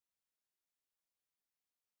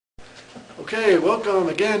Okay, welcome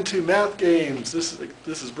again to Math Games. This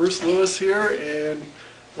is Bruce Lewis here, and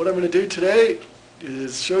what I'm going to do today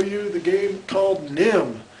is show you the game called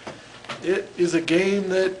Nim. It is a game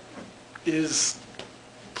that is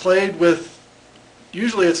played with,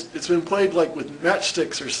 usually it's been played like with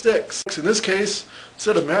matchsticks or sticks. In this case,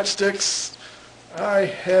 instead of matchsticks, I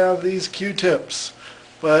have these Q-tips.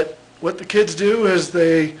 But what the kids do is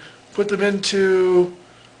they put them into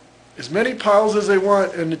as many piles as they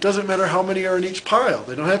want, and it doesn't matter how many are in each pile.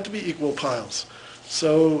 They don't have to be equal piles.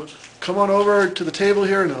 So come on over to the table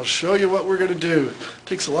here and I'll show you what we're going to do. It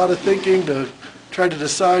takes a lot of thinking to try to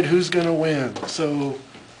decide who's going to win. So,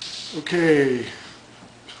 okay,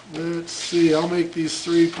 let's see, I'll make these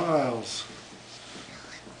 3 piles.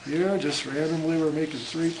 Here, just randomly we're making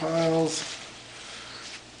 3 piles.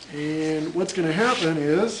 And what's going to happen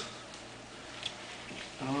is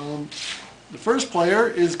the first player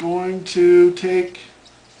is going to take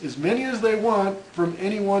as many as they want from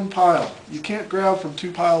any one pile. You can't grab from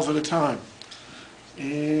 2 piles at a time.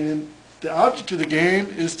 And the object of the game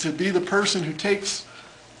is to be the person who takes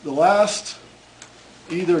the last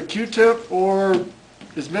either Q-tip or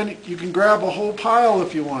as many. You can grab a whole pile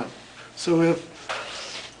if you want. So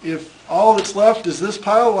if all that's left is this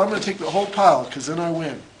pile, well, I'm going to take the whole pile because then I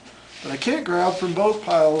win. But I can't grab from both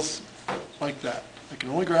piles like that. I can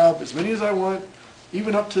only grab as many as I want,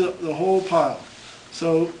 even up to the whole pile.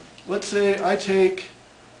 So let's say I take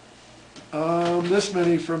this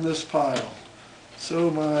many from this pile. So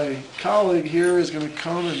my colleague here is going to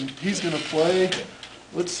come and he's going to play.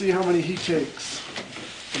 Let's see how many he takes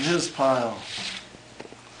from his pile.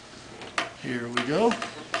 Here we go.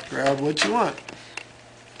 Grab what you want.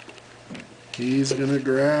 He's going to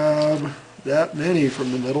grab that many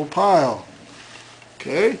from the middle pile.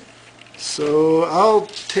 Okay? So I'll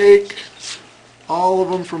take all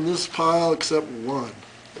of them from this pile except one.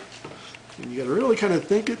 And you got to really kind of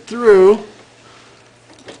think it through.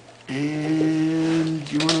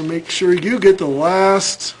 And you want to make sure you get the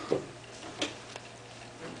last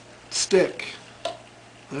stick.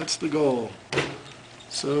 That's the goal.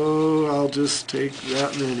 So I'll just take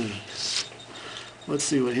that many. Let's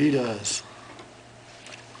see what he does.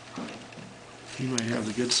 He might have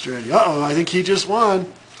the good strategy. Uh-oh, I think he just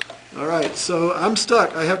won. Alright, so I'm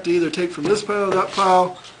stuck. I have to either take from this pile or that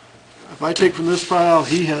pile. If I take from this pile,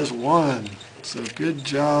 he has won. So good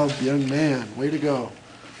job, young man. Way to go.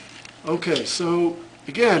 Okay, so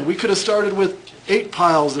again, we could have started with 8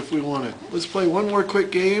 piles if we wanted. Let's play one more quick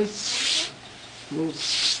game. We'll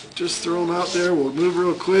just throw them out there. We'll move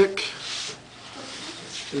real quick.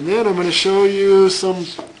 And then I'm going to show you some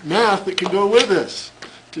math that can go with this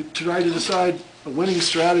to try to decide a winning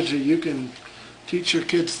strategy. You can teach your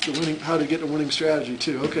kids how to get a winning strategy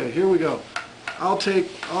too. Okay, here we go. I'll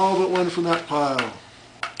take all but one from that pile.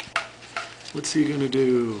 What's he going to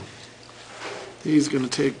do? He's going to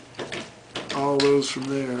take all those from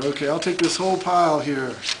there. Okay, I'll take this whole pile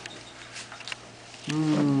here.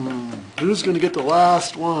 Who's going to get the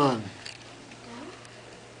last one?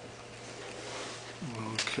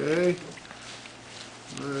 Okay.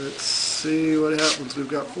 Let's see what happens. We've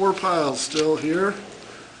got 4 piles still here.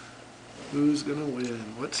 Who's going to win?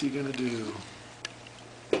 What's he going to do?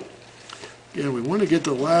 Yeah, we want to get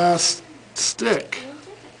the last stick.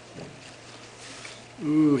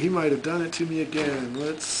 Ooh, he might have done it to me again.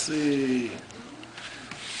 Let's see.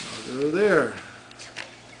 I'll go there.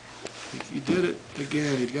 He did it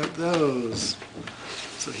again. He got those.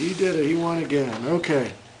 So he did it. He won again.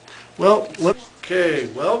 Okay. Well,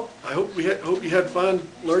 I hope you had fun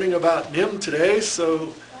learning about Nim today.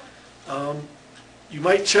 So you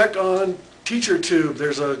might check on TeacherTube.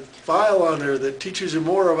 There's a file on there that teaches you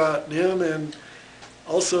more about Nim and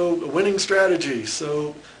also a winning strategy.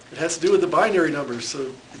 So it has to do with the binary numbers.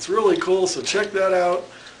 So it's really cool. So check that out.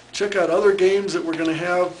 Check out other games that we're going to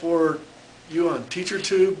have for you on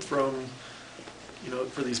TeacherTube for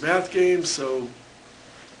these math games. So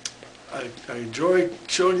I enjoy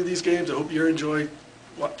showing you these games. I hope you're enjoying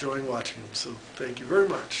watching them. So thank you very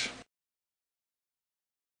much.